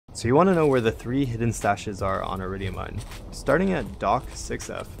So you want to know where the 3 hidden stashes are on Iridium mine. Starting at Dock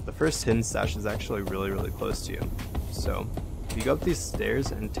 6F, the first hidden stash is actually really close to you. So if you go up these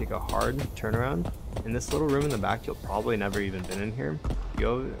stairs and take a hard turnaround, in this little room in the back, you'll probably never even been in here. You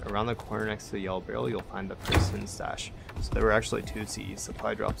go around the corner next to the yellow barrel, you'll find the first hidden stash. So there were actually 2 CE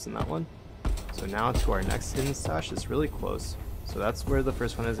supply drops in that one. So now to our next hidden stash is really close. So that's where the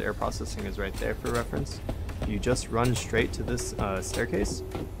first one is. Air processing is right there for reference. You just run straight to this staircase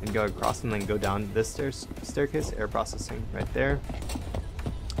and go across and then go down this staircase, air processing right there.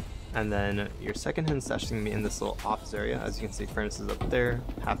 And then your second hidden stash is going to be in this little ops area. As you can see, furnaces up there,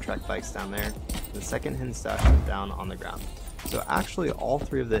 half-track bikes down there. The second hidden stash is down on the ground. So actually all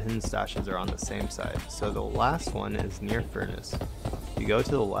 3 of the hidden stashes are on the same side. So the last one is near furnace. You go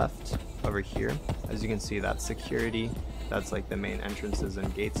to the left over here. As you can see, that's security. That's like the main entrances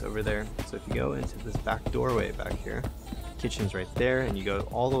and gates over there. So if you go into this back doorway back here, kitchen's right there, and you go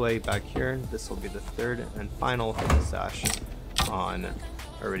all the way back here, this will be the 3rd and final hidden stash on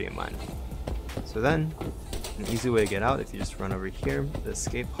Iridium mine. So then, an easy way to get out, if you just run over here, the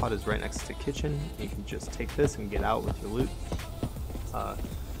escape pod is right next to the kitchen. You can just take this and get out with your loot.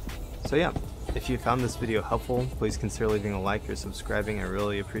 So yeah, if you found this video helpful, please consider leaving a like or subscribing. I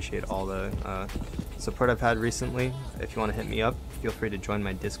really appreciate all the support I've had recently. If you want to hit me up, feel free to join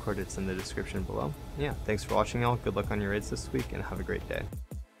my Discord, it's in the description below. Yeah, thanks for watching y'all, good luck on your raids this week, and have a great day.